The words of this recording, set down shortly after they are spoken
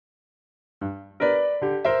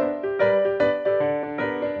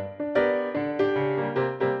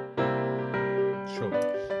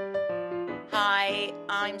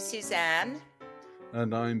Suzanne.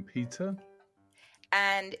 And I'm Peter.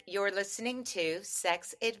 And you're listening to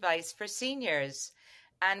Sex Advice for Seniors.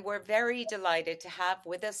 And we're very delighted to have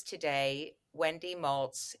with us today Wendy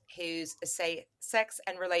Maltz, who's a sex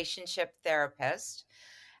and relationship therapist.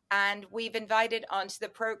 And we've invited onto the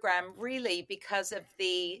program really because of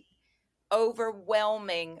the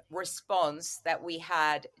overwhelming response that we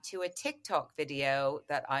had to a TikTok video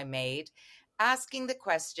that I made asking the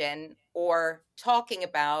question or talking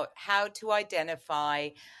about how to identify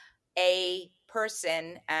a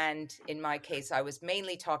person, and in my case, I was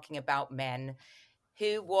mainly talking about men,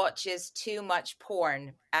 who watches too much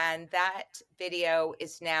porn. And that video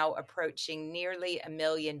is now approaching nearly 1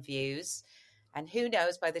 million views. And who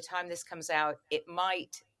knows, by the time this comes out, it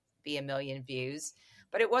might be 1 million views.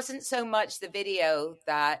 But it wasn't so much the video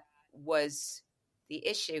that was the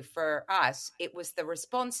issue for us. It was the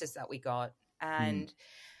responses that we got. And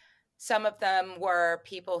some of them were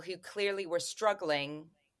people who clearly were struggling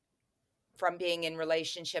from being in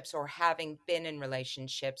relationships or having been in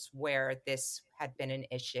relationships where this had been an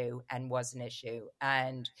issue and was an issue,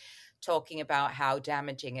 and talking about how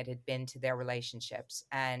damaging it had been to their relationships.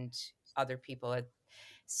 And other people had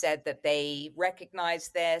said that they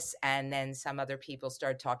recognized this, and then some other people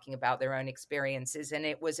started talking about their own experiences, and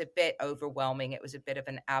it was a bit overwhelming. It was a bit of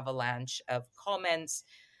an avalanche of comments.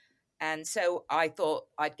 And so I thought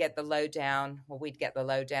I'd get the lowdown, or we'd get the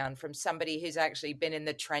lowdown from somebody who's actually been in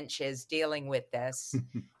the trenches dealing with this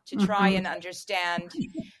to try and understand,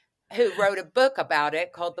 who wrote a book about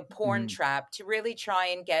it called The Porn Trap, to really try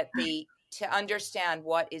and to understand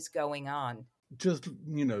what is going on. Just,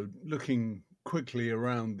 looking quickly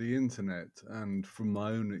around the internet and from my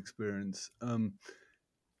own experience,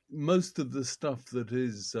 most of the stuff that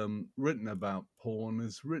is written about porn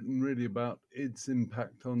is written really about its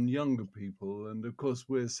impact on younger people. And of course,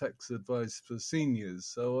 we're Sex Advice for Seniors.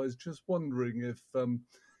 So I was just wondering if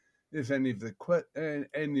any of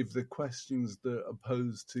the questions that are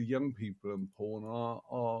posed to young people in porn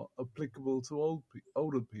are applicable to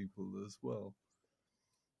older people as well.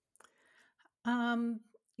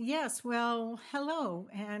 Yes, well, hello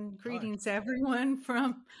and greetings. Hi, everyone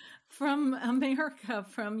from America,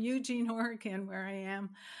 from Eugene, Oregon, where I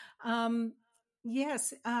am.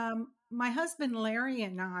 Yes, my husband Larry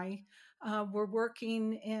and I were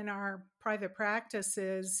working in our private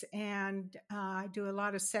practices, and I do a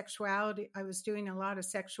lot of sexuality. I was doing a lot of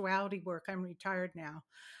sexuality work. I'm retired now.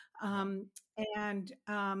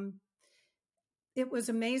 It was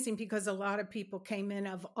amazing because a lot of people came in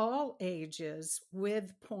of all ages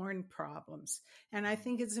with porn problems. And I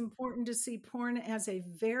think it's important to see porn as a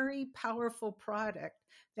very powerful product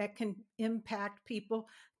that can impact people,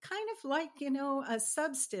 kind of like, a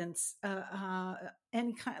substance,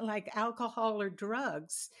 any kind like alcohol or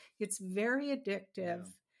drugs. It's very addictive.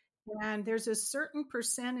 Yeah. And there's a certain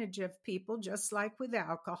percentage of people, just like with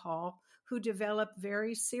alcohol, who develop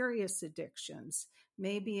very serious addictions.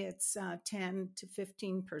 Maybe it's 10 to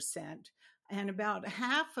 15%. And about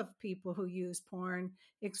half of people who use porn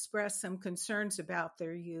express some concerns about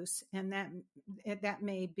their use, and that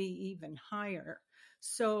may be even higher.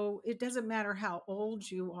 So it doesn't matter how old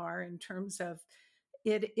you are in terms of,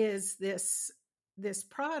 it is this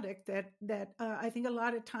product that I think a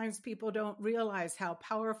lot of times people don't realize how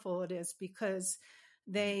powerful it is, because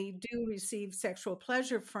they do receive sexual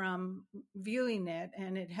pleasure from viewing it,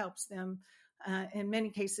 and it helps them. In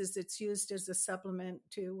many cases, it's used as a supplement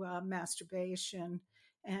to masturbation,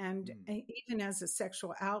 and even as a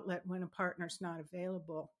sexual outlet when a partner's not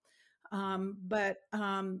available. But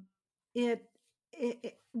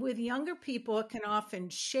with younger people, it can often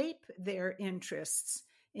shape their interests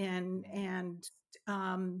and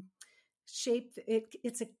shape it.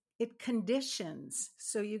 It conditions.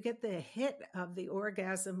 So you get the hit of the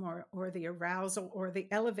orgasm or the arousal or the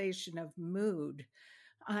elevation of mood.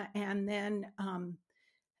 And then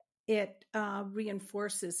it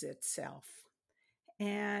reinforces itself.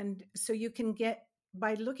 And so you can get,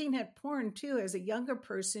 by looking at porn too, as a younger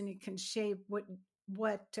person, it can shape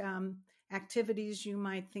what activities you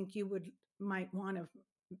might think you might want to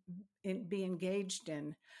be engaged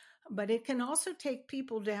in. But it can also take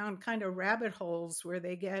people down kind of rabbit holes where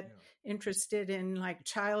they get interested in like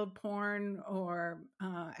child porn or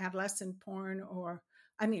adolescent porn, or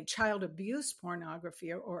child abuse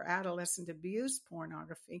pornography or adolescent abuse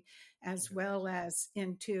pornography, as well as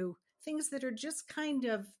into things that are just kind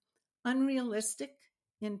of unrealistic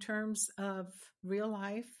in terms of real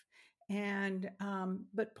life. And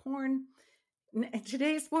but porn,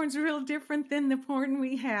 today's porn's real different than the porn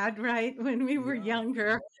we had, right, when we were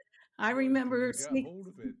younger. I remember get hold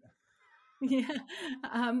of it. Yeah,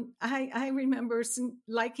 I remember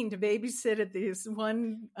liking to babysit at this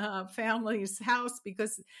one family's house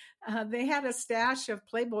because they had a stash of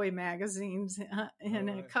Playboy magazines in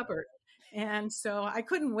a cupboard, and so I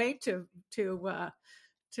couldn't wait to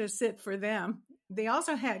sit for them. They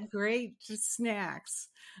also had great snacks.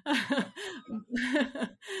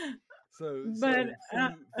 So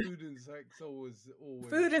food and sex always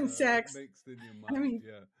food and sex. mixed in your I mind. mean,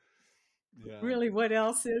 Yeah. really, what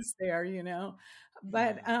else is there,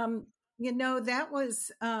 But, that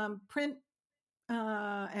was print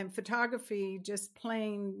and photography, just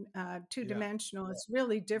plain two-dimensional. It's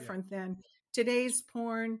really different than today's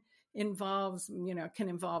porn involves, can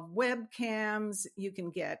involve webcams. You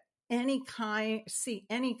can get see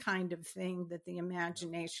any kind of thing that the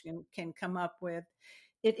imagination can come up with.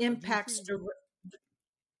 It impacts,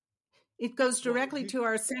 it goes directly to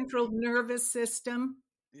our central nervous system.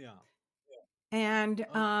 Yeah. And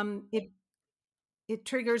it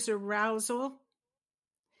triggers arousal,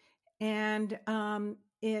 and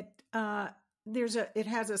it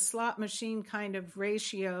has a slot machine kind of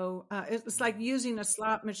ratio. It's like using a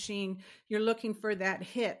slot machine. You're looking for that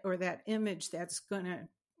hit or that image that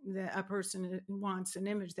a person wants an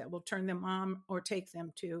image that will turn them on or take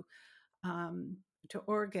them to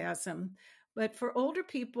orgasm. But for older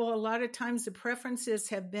people, a lot of times the preferences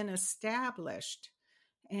have been established.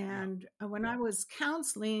 And when I was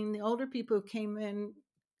counseling, the older people who came in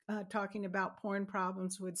talking about porn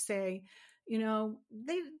problems would say, they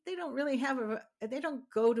don't really they don't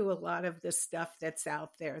go to a lot of the stuff that's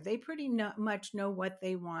out there. They pretty much know what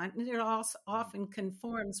they want. And it also often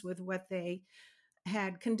conforms with what they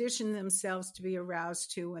had conditioned themselves to be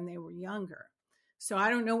aroused to when they were younger. So I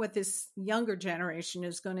don't know what this younger generation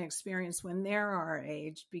is going to experience when they're our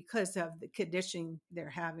age because of the conditioning they're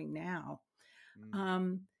having now.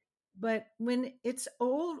 But when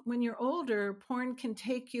you're older, porn can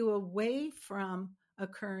take you away from a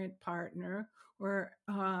current partner, or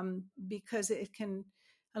because it can.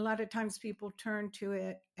 A lot of times, people turn to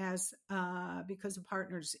it as because a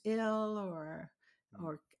partner's ill,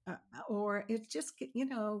 or it's just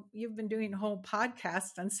you've been doing a whole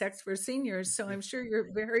podcast on sex for seniors, so I'm sure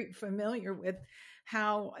you're very familiar with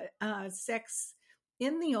how sex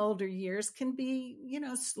in the older years can be,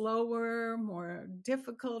 slower, more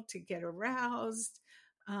difficult to get aroused.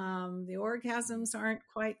 The orgasms aren't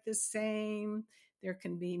quite the same. There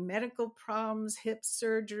can be medical problems, hip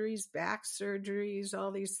surgeries, back surgeries,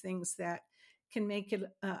 all these things that can make it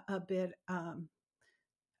a bit, of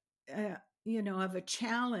a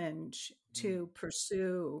challenge to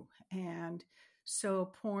pursue. And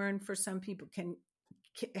so porn for some people can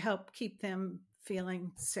help keep them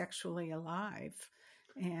feeling sexually alive.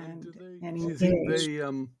 And do you think they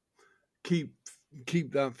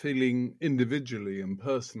keep that feeling individually and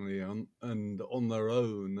personally and on their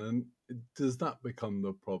own? And does that become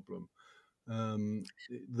the problem?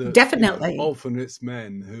 Definitely. Often it's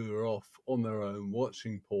men who are off on their own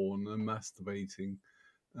watching porn and masturbating.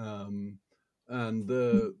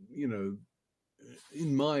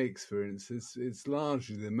 In my experience, it's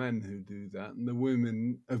largely the men who do that, and the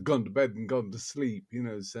women have gone to bed and gone to sleep,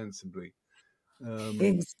 sensibly.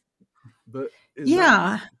 But is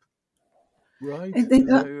that right? Is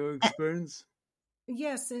that your experience?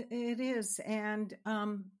 Yes, it is. And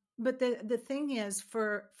but the thing is,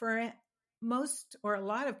 for most or a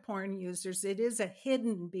lot of porn users, it is a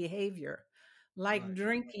hidden behavior, like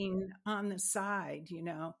drinking on the side,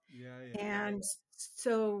 And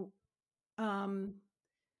so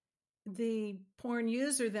the porn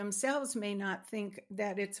user themselves may not think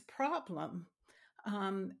that it's a problem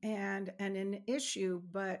and an issue,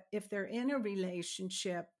 but if they're in a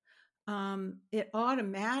relationship, it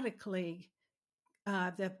automatically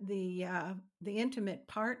the intimate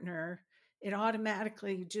partner, it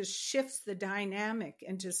automatically just shifts the dynamic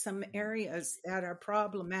into some areas that are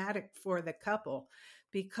problematic for the couple,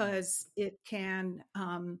 because it can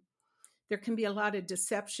there can be a lot of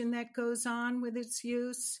deception that goes on with its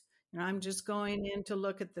use. I'm just going in to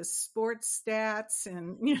look at the sports stats,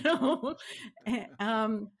 and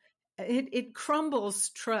it crumbles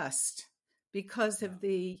trust because of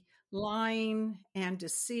the lying and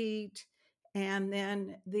deceit. And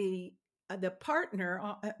then the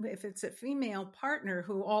partner, if it's a female partner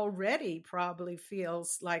who already probably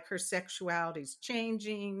feels like her sexuality is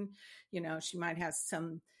changing, she might have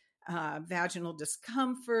some vaginal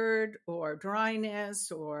discomfort or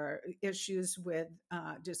dryness or issues with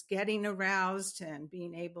just getting aroused and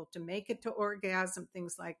being able to make it to orgasm,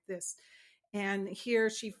 things like this. And here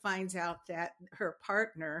she finds out that her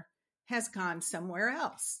partner has gone somewhere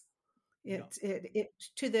else. It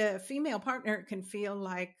to the female partner, it can feel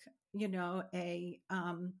like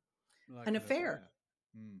Like an an affair, affair.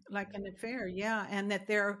 Mm. like an affair. Yeah. And that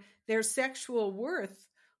their sexual worth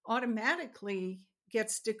automatically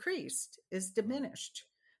gets decreased, is Right. diminished.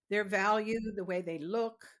 Their value, the way they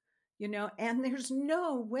look, and there's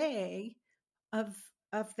no way of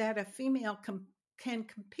that a female can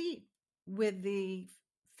compete with the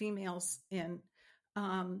females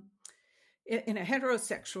um, in a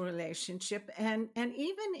heterosexual relationship, and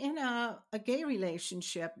even in a gay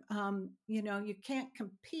relationship. You can't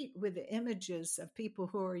compete with the images of people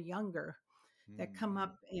who are younger that come Mm.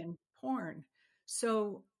 up in porn.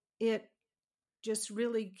 So it just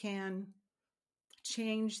really can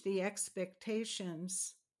change the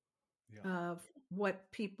expectations Yeah. of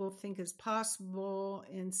what people think is possible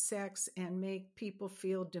in sex, and make people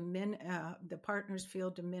feel the partners feel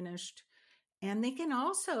diminished. And they can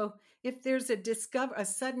also, if there's a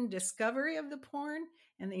sudden discovery of the porn,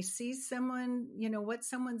 and they see someone, what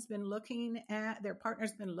someone's been looking at, their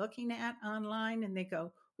partner's been looking at online, and they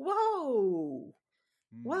go, whoa,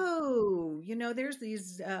 Mm. whoa, there's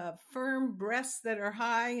these firm breasts that are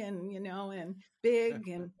high, and big,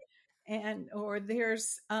 and or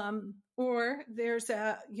there's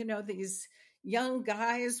these young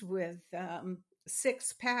guys with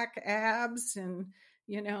six-pack abs, and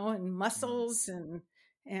Mm. muscles, and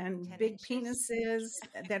 10 big inches.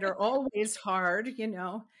 penises that are always hard.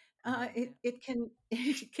 Yeah. It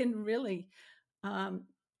can really, um,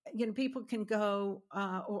 people can go,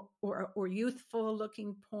 or youthful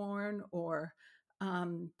looking porn, or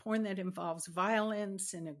porn that involves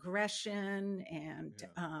violence and aggression and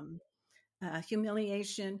Yeah.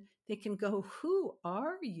 humiliation. They can go, who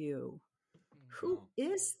are you? Who Wow.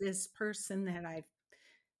 is this person that I've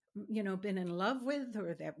been in love with,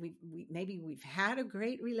 or that maybe we've had a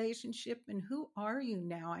great relationship, and who are you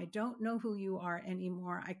now? I don't know who you are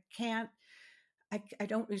anymore. I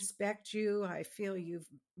don't respect you. I feel you've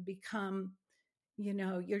become,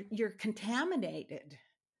 you're contaminated.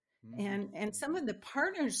 Mm. And some of the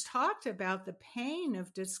partners talked about the pain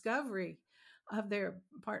of discovery of their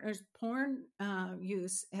partner's porn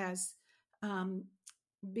use as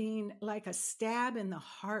being like a stab in the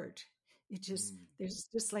heart. Mm. There's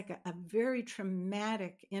just like a very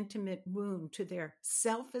traumatic, intimate wound to their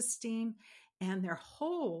self-esteem and their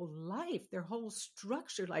whole life, their whole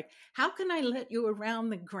structure. Like, how can I let you around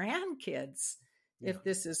the grandkids Yeah. if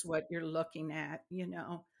this is what you're looking at,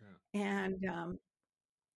 Yeah. And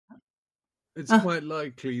It's uh, quite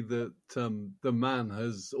likely that the man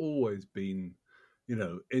has always been,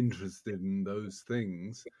 interested in those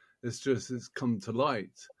things. It's come to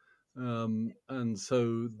light, and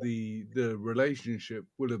so the relationship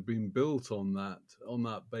would have been built on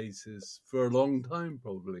that basis for a long time,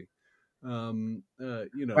 probably. There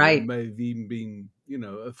right. may have even been,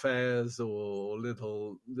 affairs or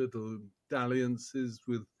little dalliances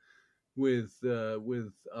with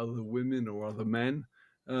other women or other men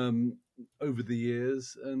um, over the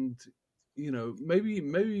years, and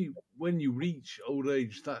maybe when you reach old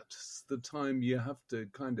age, that's the time you have to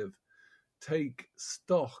kind of take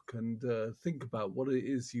stock and think about what it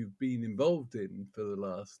is you've been involved in for the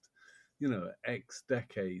last X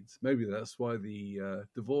decades. Maybe that's why the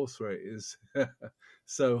divorce rate is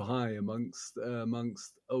so high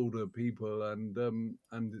amongst older people, and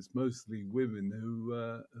it's mostly women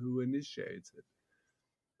who initiate it.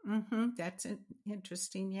 That's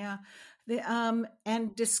interesting. Yeah.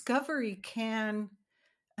 And discovery can,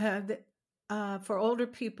 the, for older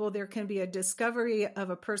people, there can be a discovery of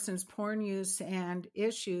a person's porn use and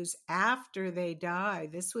issues after they die.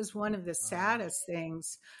 This was one of the Ah, saddest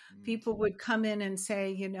things. mm, People would come in and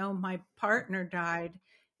say, my partner died,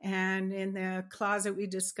 and in the closet we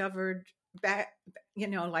discovered back,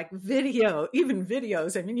 like even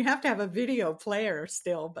videos. I mean, you have to have a video player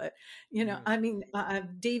still, but yeah, I mean,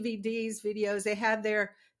 DVDs, videos. They had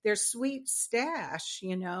their sweet stash,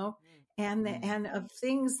 mm, and of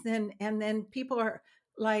things. Then people are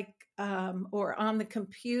like, or on the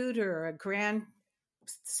computer, a grandson,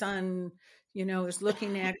 is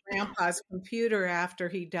looking at grandpa's computer after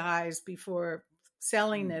he dies, before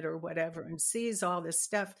selling mm, it or whatever, and sees all this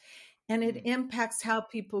stuff, and it mm. impacts how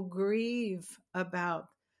people grieve about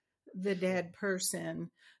the Sure. dead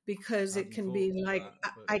person, because it Hadn't can thought be of like,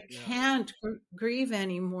 that, but I yeah. can't grieve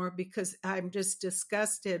anymore because I'm just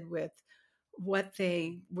disgusted with what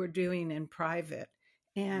they were doing in private.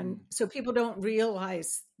 And Mm, so people don't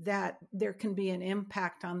realize that there can be an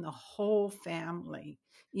impact on the whole family,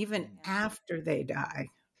 even mm, Yeah. after they die.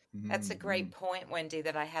 That's a mm, great mm. point, Wendy,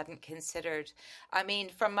 that I hadn't considered. I mean,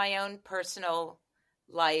 from my own personal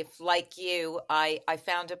life, like you, I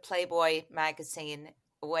found a Playboy magazine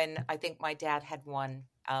when I think my dad had one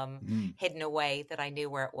hidden away that I knew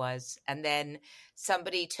where it was. And then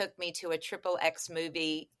somebody took me to a triple X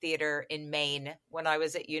movie theater in Maine when I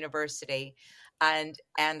was at university. And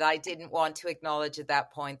I didn't want to acknowledge at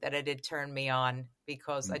that point that it had turned me on,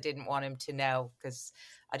 because I didn't want him to know, because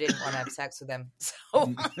I didn't want to have sex with him.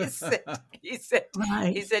 So he said,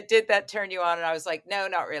 did that turn you on? And I was like, no,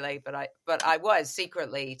 not really. But I was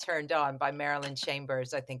secretly turned on by Marilyn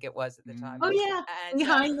Chambers, I think it was at the time. Oh yeah. And,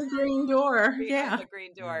 behind the green door. Behind the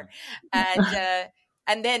green door.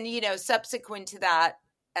 And then, you know, subsequent to that,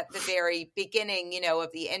 at the very beginning, you know,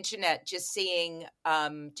 of the internet, just seeing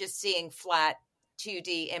flat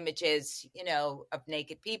 2D images, you know, of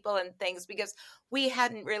naked people and things, because we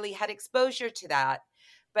hadn't really had exposure to that.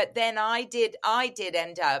 But then I did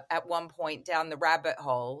end up at one point down the rabbit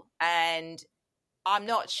hole. And I'm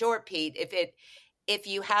not sure, Pete, if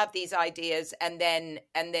you have these ideas and then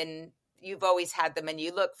you've always had them and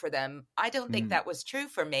you look for them. I don't think that was true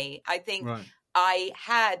for me. I think I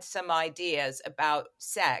had some ideas about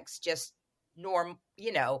sex, just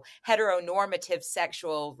heteronormative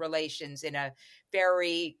sexual relations in a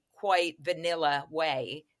very quite vanilla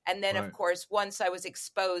way. And then, of course, once I was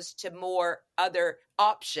exposed to more other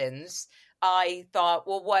options, I thought,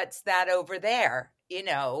 well, what's that over there? You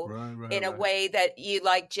know, in a way that you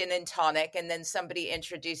like gin and tonic, and then somebody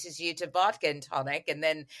introduces you to vodka and tonic. And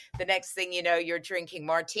then the next thing you know, you're drinking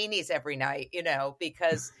martinis every night, you know,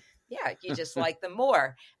 because, you just like them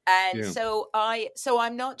more. And so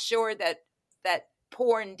I'm not sure that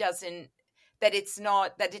porn doesn't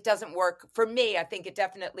work for me. I think it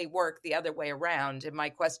definitely worked the other way around. And my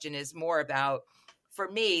question is more about, for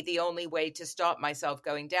me, the only way to stop myself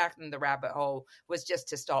going down the rabbit hole was just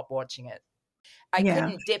to stop watching it. I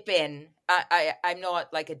couldn't dip in. I'm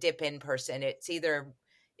not like a dip in person. It's either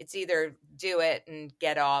do it and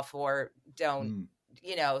get off or don't,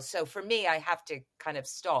 you know. So for me, I have to kind of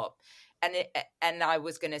stop. And I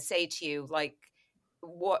was going to say to you, like,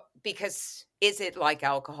 because is it like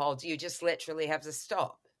alcohol? Do you just literally have to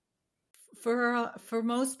stop? For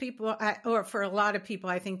most people, or for a lot of people,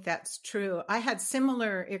 I think that's true. I had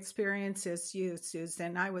similar experiences you,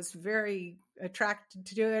 Susan. I was very attracted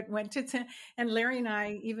to it. And Larry and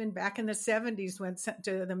I, even back in the 70s, went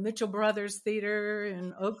to the Mitchell Brothers Theater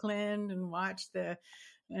in Oakland and watched the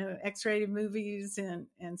X-rated movies and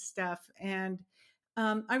stuff. And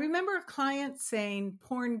I remember a client saying,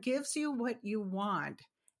 porn gives you what you want,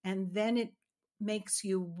 and then it makes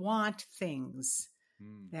you want things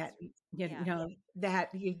that that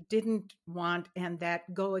you didn't want, and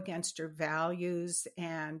that go against your values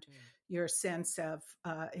and your sense of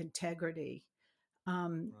integrity.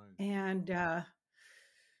 So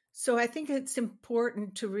I think it's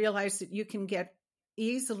important to realize that you can get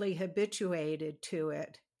easily habituated to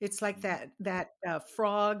it. It's like that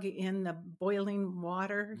frog in the boiling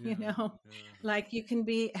water, you know, like you can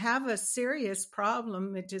have a serious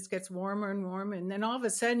problem. It just gets warmer and warmer. And then all of a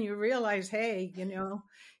sudden you realize, hey, you know,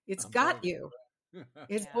 it's got you.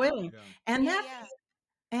 It's boiling. And that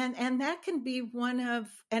can be one of,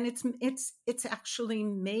 and it's actually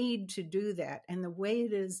made to do that. And the way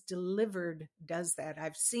it is delivered does that.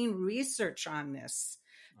 I've seen research on this.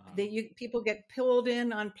 People get pulled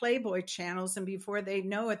in on Playboy channels, and before they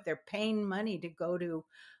know it, they're paying money to go to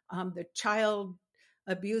the child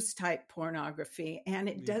abuse type pornography. And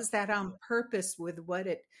it does that on purpose with what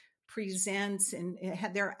it presents, and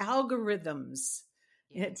their algorithms.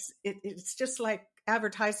 It's just like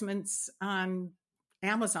advertisements on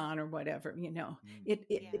Amazon or whatever, you know.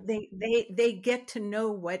 They get to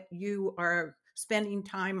know what you are spending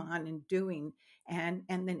time on and doing, and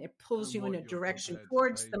then it pulls you in a direction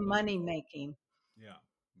towards the money making.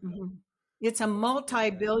 It's a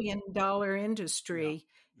multi-billion-dollar industry,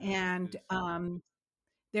 and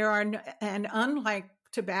there are and unlike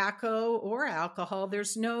tobacco or alcohol,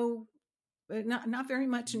 there's not very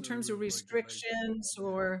much in terms of restrictions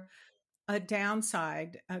or a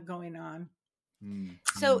downside going on.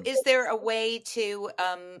 So is there a way to,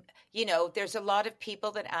 you know, there's a lot of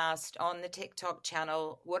people that asked on the TikTok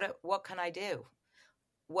channel, what can I do?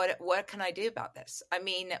 What can I do about this? I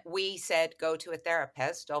mean, we said go to a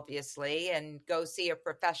therapist, obviously, and go see a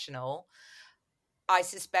professional. I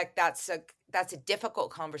suspect that's a difficult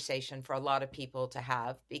conversation for a lot of people to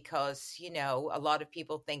have, because, you know, a lot of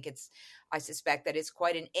people think I suspect that it's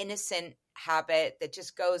quite an innocent habit that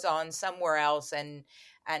just goes on somewhere else. And,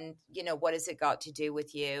 you know, what has it got to do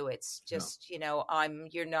with you? It's just, you know,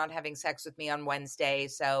 you're not having sex with me on Wednesday,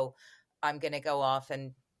 so I'm going to go off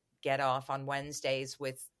and get off on Wednesdays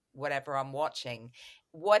with whatever I'm watching.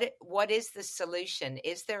 What is the solution?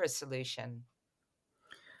 Is there a solution?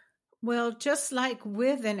 Well, just like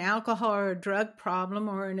with an alcohol or a drug problem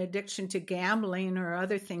or an addiction to gambling or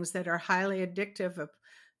other things that are highly addictive,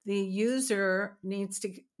 the user needs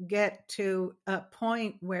to get to a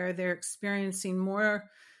point where they're experiencing more.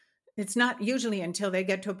 It's not usually until they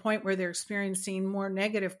get to a point where they're experiencing more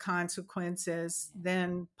negative consequences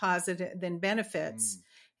than benefits.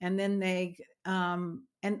 And then they, and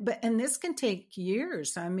this can take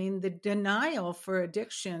years. I mean, the denial for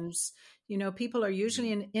addictions, people are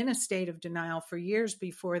usually in a state of denial for years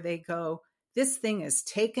before they go, this thing has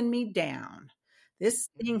taken me down. This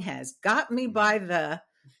thing has got me by the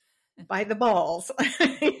balls,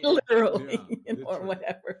 literally, or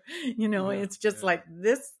whatever. It's just like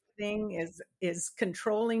this thing is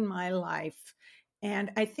controlling my life.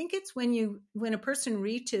 And I think it's when a person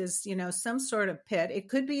reaches, some sort of pit, it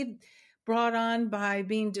could be brought on by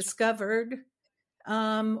being discovered,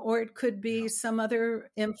 or it could be some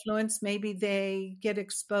other influence. Maybe they get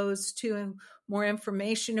exposed to more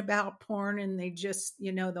information about porn and they just,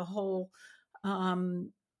 the whole,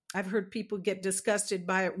 I've heard people get disgusted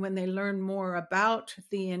by it when they learn more about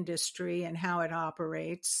the industry and how it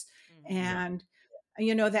operates. And,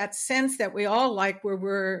 that sense that we all like, where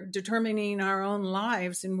we're determining our own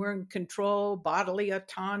lives and we're in control, bodily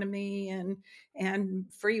autonomy and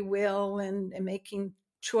free will and making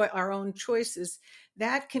our own choices,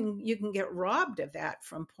 you can get robbed of that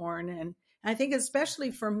from porn. And I think especially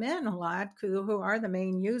for men a lot who are the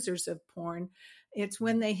main users of porn, it's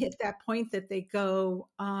when they hit that point that they go,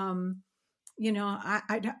 I've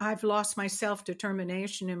lost my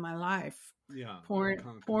self-determination in my life. Yeah, porn, I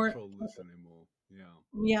can't control this anymore.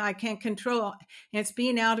 Yeah, I can't control. And it's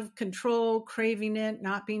being out of control, craving it,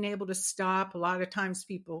 not being able to stop. A lot of times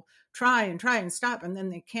people try and stop, and then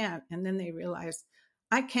they can't. And then they realize,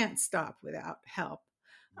 I can't stop without help.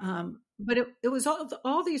 But it was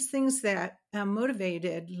all these things that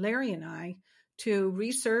motivated Larry and I to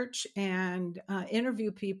research and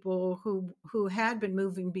interview people who had been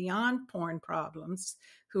moving beyond porn problems,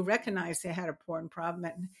 who recognized they had a porn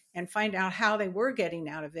problem, and find out how they were getting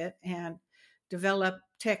out of it and develop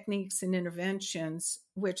techniques and interventions,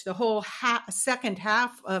 which the whole second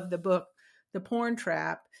half of the book, The Porn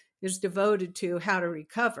Trap, is devoted to how to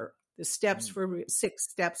recover. The steps for 6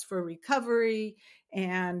 steps for recovery,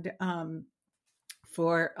 and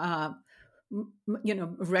for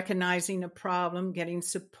recognizing a problem, getting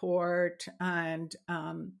support, and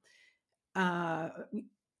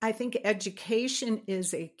I think education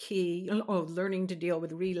is a key. Learning to deal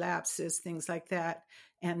with relapses, things like that,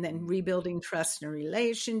 and then rebuilding trust in a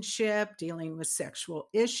relationship, dealing with sexual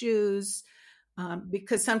issues,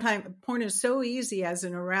 because sometimes porn is so easy as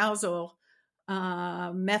an arousal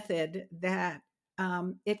method that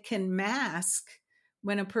it can mask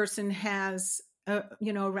when a person has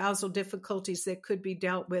arousal difficulties that could be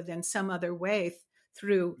dealt with in some other way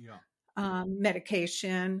through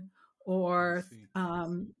medication or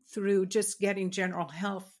through just getting general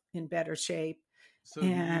health in better shape. So the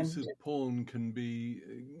use of porn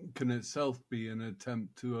can itself be an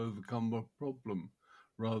attempt to overcome a problem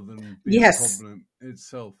rather than be a problem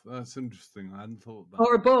itself. That's interesting. I hadn't thought that.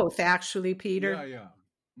 Or both, actually, Peter.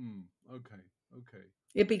 Okay.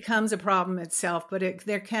 It becomes a problem itself, but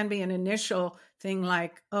there can be an initial thing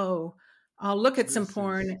like, I'll look at some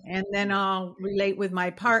porn and then I'll relate with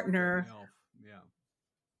my partner.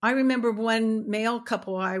 I remember one male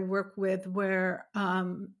couple I work with where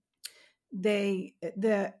one of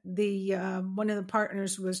the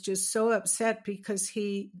partners was just so upset because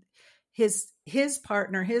his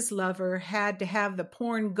partner, his lover, had to have the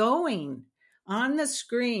porn going on the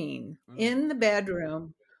screen in the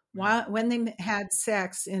bedroom when they had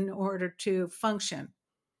sex in order to function.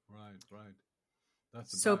 Right.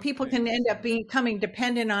 So people can end up becoming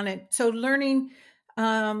dependent on it. So learning,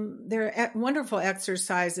 there are wonderful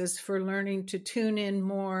exercises for learning to tune in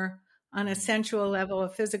more on a sensual level, a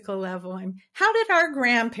physical level. And how did our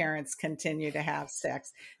grandparents continue to have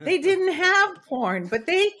sex? They didn't have porn, but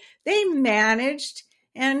they managed,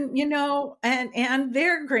 and and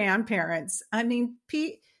their grandparents. I mean,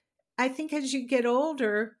 I think as you get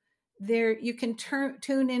older, you can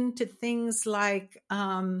tune into things like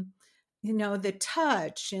the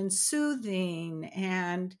touch and soothing,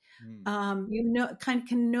 and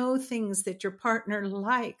can know things that your partner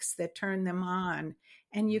likes that turn them on.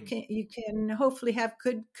 And you can hopefully have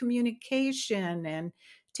good communication and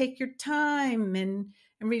take your time and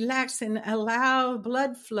relax and allow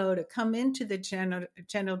blood flow to come into the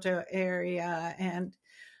genital area. And,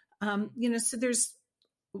 so there's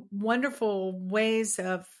wonderful ways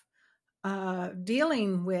of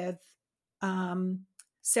dealing with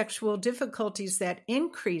sexual difficulties that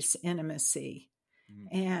increase intimacy.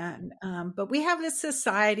 And but we have this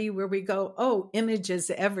society where we go, oh, image is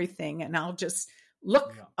everything, and I'll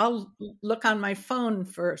look on my phone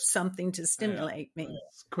for something to stimulate me.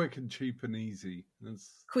 It's quick and cheap and easy.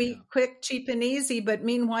 Quick, cheap, and easy. But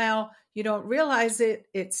meanwhile, you don't realize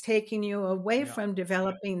it's taking you away from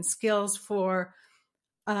developing skills for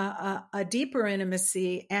a deeper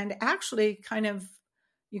intimacy, and actually kind of,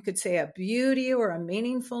 you could say, a beauty or a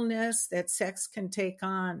meaningfulness that sex can take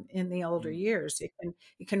on in the older years.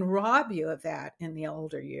 It can rob you of that in the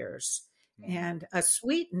older years, and a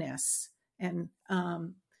sweetness. And,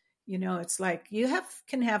 it's like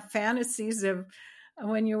can have fantasies of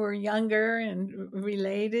when you were younger and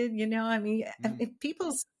related, if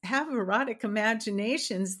people have erotic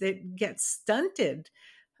imaginations that get stunted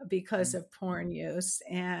because of porn use,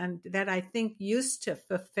 and that I think used to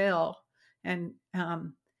fulfill and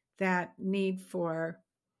that need for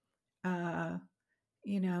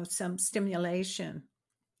some stimulation.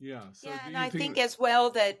 And I think as well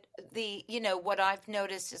that what I've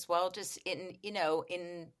noticed as well, just in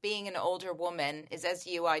being an older woman, is, as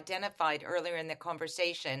you identified earlier in the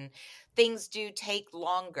conversation, things do take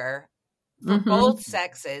longer for both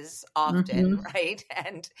sexes often, right?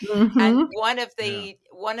 And one of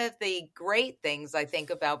the great things I think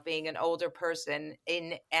about being an older person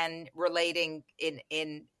and relating in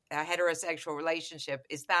a heterosexual relationship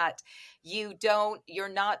is that you're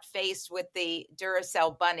not faced with the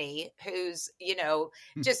Duracell bunny who's,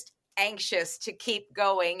 just anxious to keep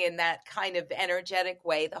going in that kind of energetic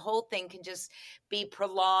way. The whole thing can just be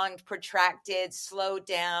prolonged, protracted, slowed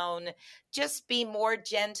down, just be more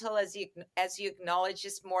gentle, as you acknowledge,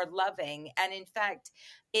 just more loving. And in fact,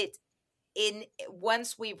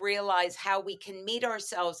 once we realize how we can meet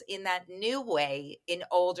ourselves in that new way in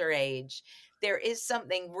older age, there is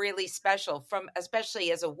something really special,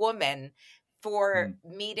 especially as a woman, for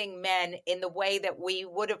meeting men in the way that we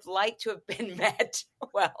would have liked to have been met.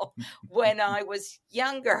 Well, when I was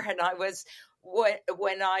younger, and I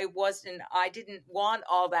didn't want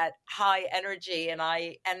all that high energy, and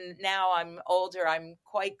now I'm older, I'm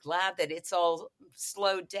quite glad that it's all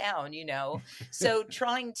slowed down, So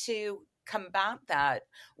trying to combat that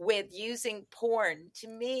with using porn, to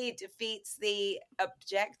me, defeats the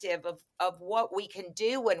objective of what we can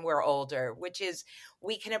do when we're older, which is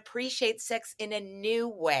we can appreciate sex in a new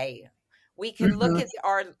way. We can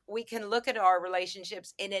look at our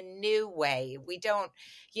relationships in a new way. We don't,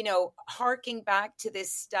 harking back to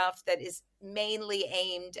this stuff that is mainly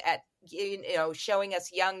aimed at, showing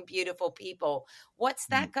us young, beautiful people. What's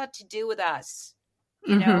that got to do with us?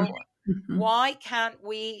 Why can't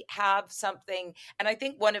we have something? And I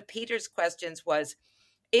think one of Peter's questions was,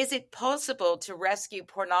 is it possible to rescue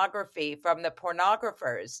pornography from the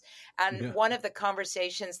pornographers? And one of the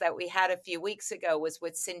conversations that we had a few weeks ago was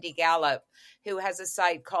with Cindy Gallup, who has a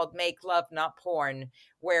site called Make Love Not Porn,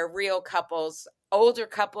 where real couples, older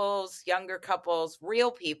couples, younger couples,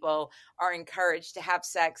 real people are encouraged to have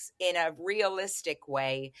sex in a realistic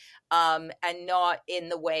way, and not in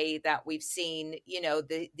the way that we've seen,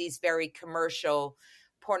 these very commercial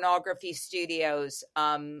pornography studios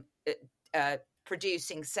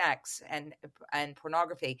producing sex and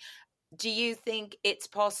pornography. Do you think it's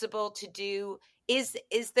possible to do? Is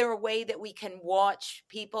there a way that we can watch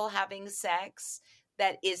people having sex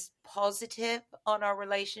that is positive on our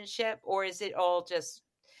relationship, or is it all just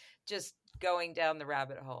going down the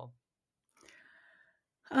rabbit hole?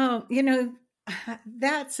 Oh,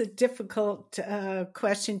 that's a difficult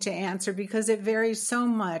question to answer, because it varies so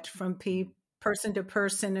much from person to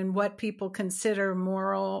person and what people consider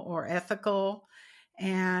moral or ethical.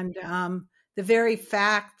 And the very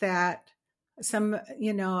fact that some,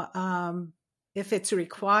 if it's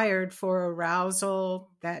required for arousal,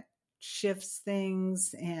 that shifts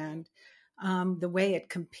things, and the way it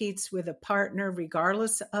competes with a partner,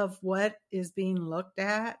 regardless of what is being looked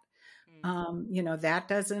at, that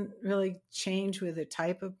doesn't really change with the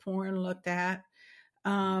type of porn looked at.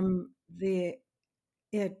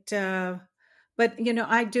 But,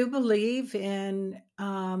 I do believe in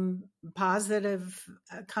positive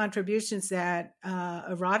contributions that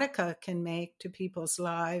erotica can make to people's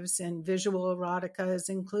lives, and visual erotica is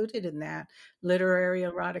included in that. Literary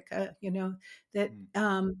erotica, that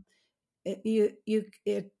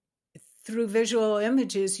through visual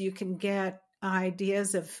images, you can get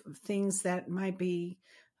ideas of things that might be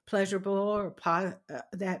pleasurable, or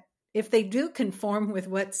that if they do conform with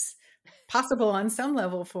what's possible on some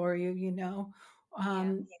level for you,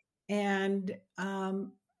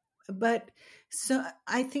 but so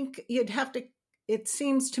I think you'd have to it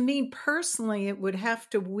seems to me personally, it would have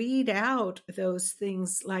to weed out those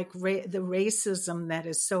things like the racism that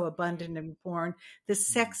is so abundant in porn, the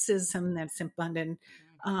sexism that's abundant.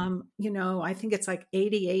 I think it's like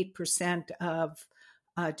 88% of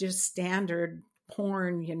just standard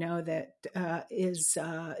porn, that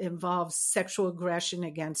involves sexual aggression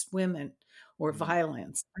against women or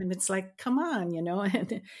violence. And it's like, come on, and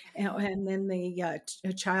then the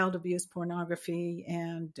child abuse pornography.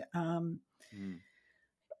 And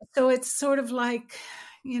so it's sort of like,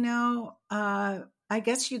 I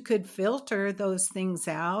guess you could filter those things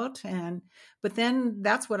out. But then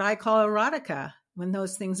that's what I call erotica, when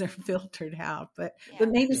those things are filtered out. But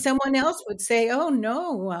maybe someone else would say, oh,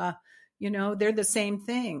 no, they're the same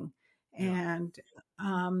thing. And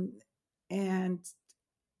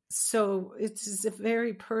so it's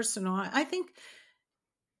very personal. I think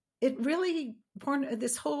it really,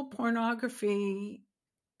 this whole pornography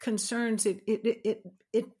concerns, it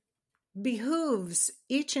behooves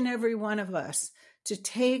each and every one of us to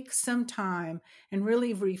take some time and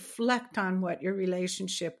really reflect on what your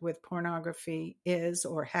relationship with pornography is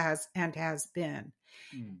or has been.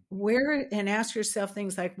 And ask yourself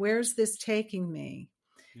things like, where's this taking me?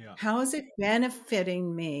 How is it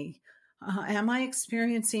benefiting me? Am I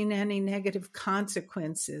experiencing any negative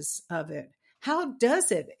consequences of it? How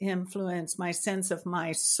does it influence my sense of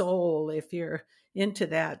my soul, if you're into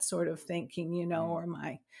that sort of thinking, or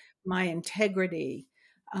my integrity?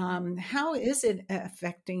 How is it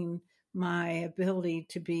affecting my ability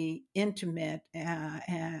to be intimate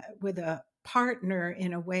with a partner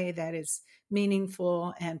in a way that is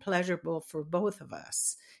meaningful and pleasurable for both of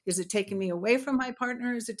us? Is it taking me away from my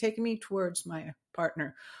partner? Is it taking me towards my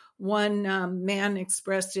partner? One man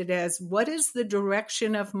expressed it as, what is the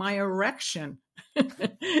direction of my erection? Is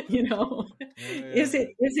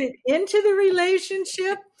it into the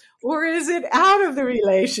relationship or is it out of the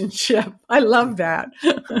relationship? I love that.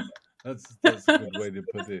 That's a good way to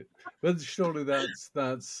put it. But surely that's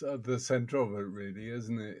the center of it, really,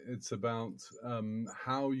 isn't it? It's about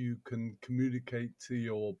how you can communicate to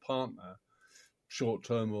your partner, short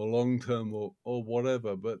term or long term or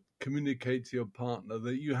whatever, but communicate to your partner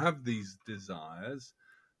that you have these desires,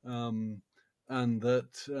 and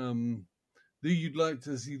that you'd like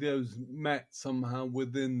to see those met somehow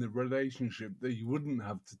within the relationship, that you wouldn't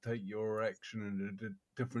have to take your erection in a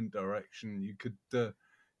different direction. You could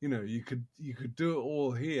you could do it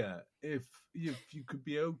all here if you could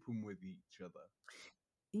be open with each other.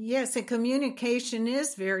 Yes, and communication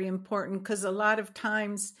is very important, because a lot of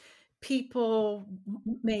times people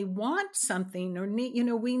may want something or need,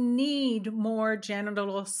 we need more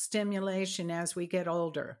genital stimulation as we get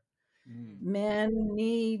older. Men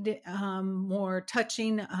need more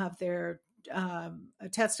touching of their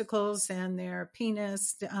testicles and their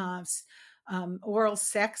penis. Oral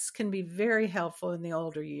sex can be very helpful in the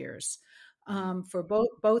older years for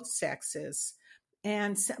both sexes.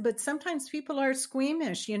 But sometimes people are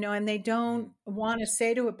squeamish, and they don't want to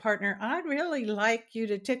say to a partner, I'd really like you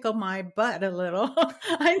to tickle my butt a little.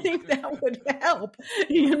 I think that would help,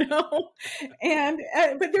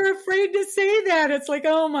 but they're afraid to say that. It's like,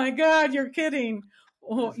 oh my God, you're kidding.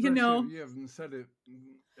 Well, you haven't said it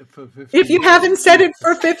for 50 if you years. haven't said it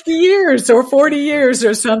for 50 years or 40 years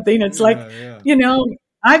or something, it's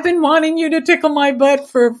I've been wanting you to tickle my butt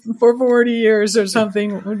for 40 years or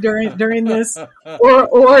something during this,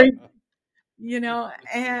 or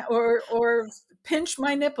pinch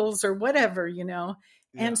my nipples or whatever,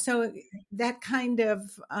 And so that kind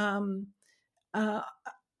of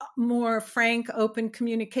more frank, open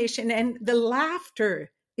communication, and the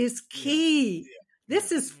laughter is key.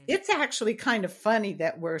 It's actually kind of funny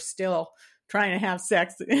that we're still trying to have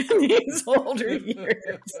sex in these older years.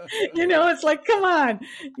 It's like, come on,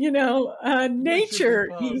 nature.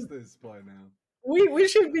 We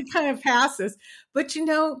should be kind of past this. But,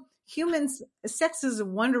 humans, sex is a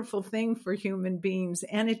wonderful thing for human beings,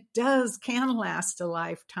 and it can last a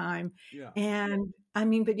lifetime. Yeah. And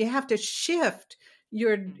but you have to shift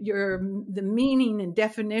the meaning and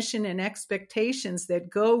definition and expectations that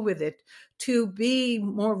go with it to be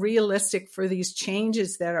more realistic for these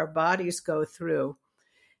changes that our bodies go through.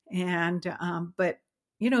 And but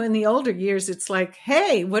in the older years, it's like,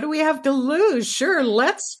 hey, what do we have to lose? Sure,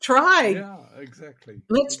 let's try. Yeah, exactly.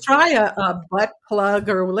 Let's try a butt plug,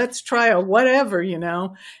 or let's try a whatever,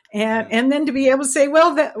 and then to be able to say,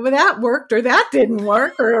 well, that worked, or that didn't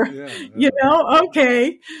work, or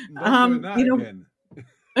okay, again.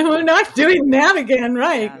 We're not doing that again,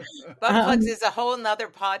 right? Yeah. Butt plugs is a whole nother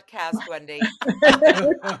podcast, Wendy.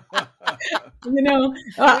 You know,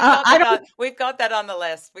 we've got that on the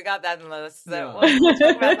list. We got that on the list. So Yeah. we'll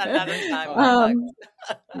talk about that another time.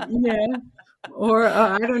 Yeah. Or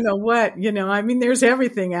I don't know what, you know, I mean, there's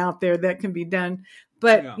everything out there that can be done.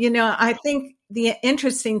 But, Yeah. you know, I think the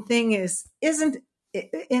interesting thing isn't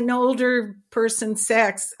in older person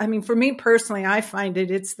sex. I mean, for me personally, I find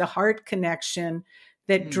it's the heart connection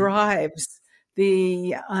that drives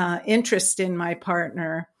the interest in my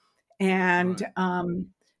partner, and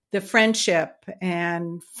the friendship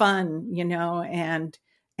and fun, you know, and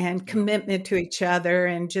commitment to each other,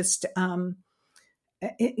 and just,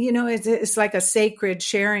 you know, it's like a sacred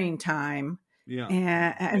sharing time. Yeah.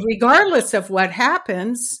 And regardless of what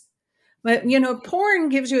happens, but, you know, porn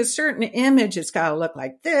gives you a certain image. It's got to look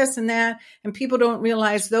like this and that. And people don't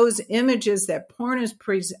realize those images that porn is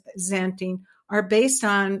presenting are based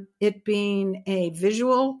on it being a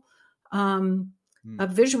visual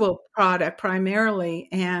product primarily.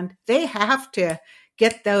 And they have to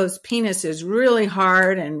get those penises really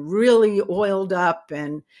hard and really oiled up.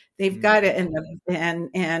 And they've got to,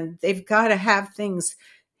 and they've got to have things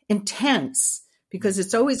intense, because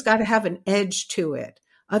it's always got to have an edge to it.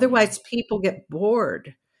 Otherwise, people get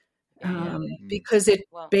bored, because it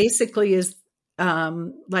basically is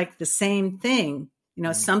like the same thing. You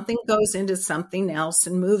know, something goes into something else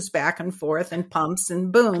and moves back and forth and pumps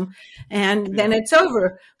and boom, and then it's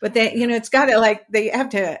over. But they, you know, it's got to, like, they have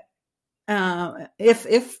to,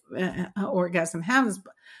 if orgasm happens,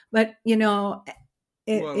 but, you know, I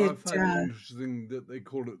find it interesting that they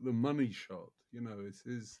call it the money shot. You know, it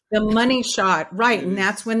is the money shot, right? And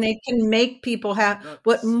that's when they can make people have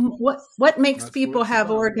what makes people have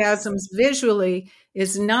orgasms visually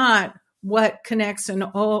is not what connects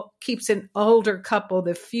keeps an older couple,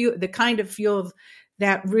 the kind of fuel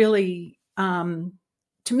that really, to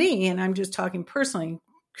me, and I'm just talking personally,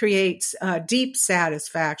 creates deep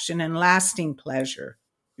satisfaction and lasting pleasure.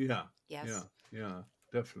 Yeah. Yes. Yeah,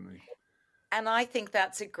 definitely. And I think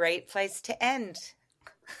that's a great place to end.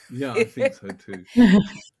 Yeah, I think so too.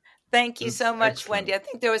 Thank you so much, excellent. Wendy. I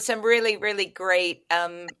think there was some really great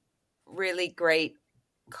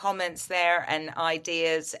comments there and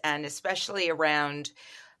ideas, and especially around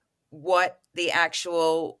what the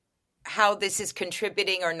actual, how this is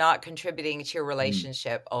contributing or not contributing to your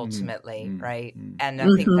relationship ultimately, right? And I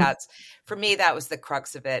think that's, for me, that was the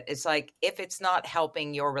crux of it. It's like, if it's not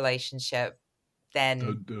helping your relationship, then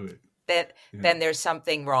don't do it. Then there's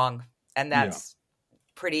something wrong, and that's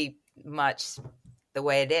pretty much the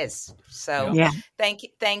way it is. So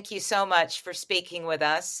thank you so much for speaking with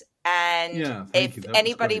us. And if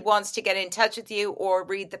anybody wants to get in touch with you or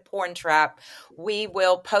read The Porn Trap, we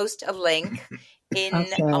will post a link in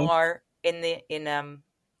on our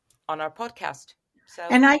podcast. So,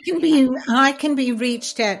 and I can be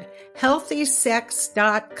reached at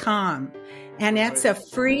healthysex.com, and that's a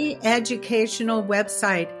free educational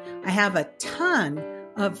website. I have a ton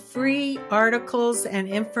of free articles and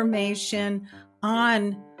information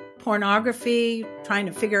on pornography, trying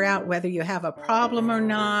to figure out whether you have a problem or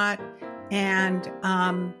not. And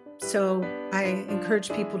so I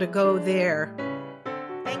encourage people to go there.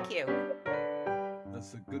 Thank you.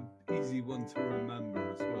 That's a good, easy one to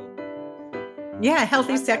remember as well. Yeah,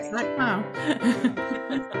 healthysex.com.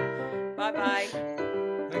 Bye-bye.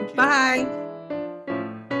 Thank you. Bye.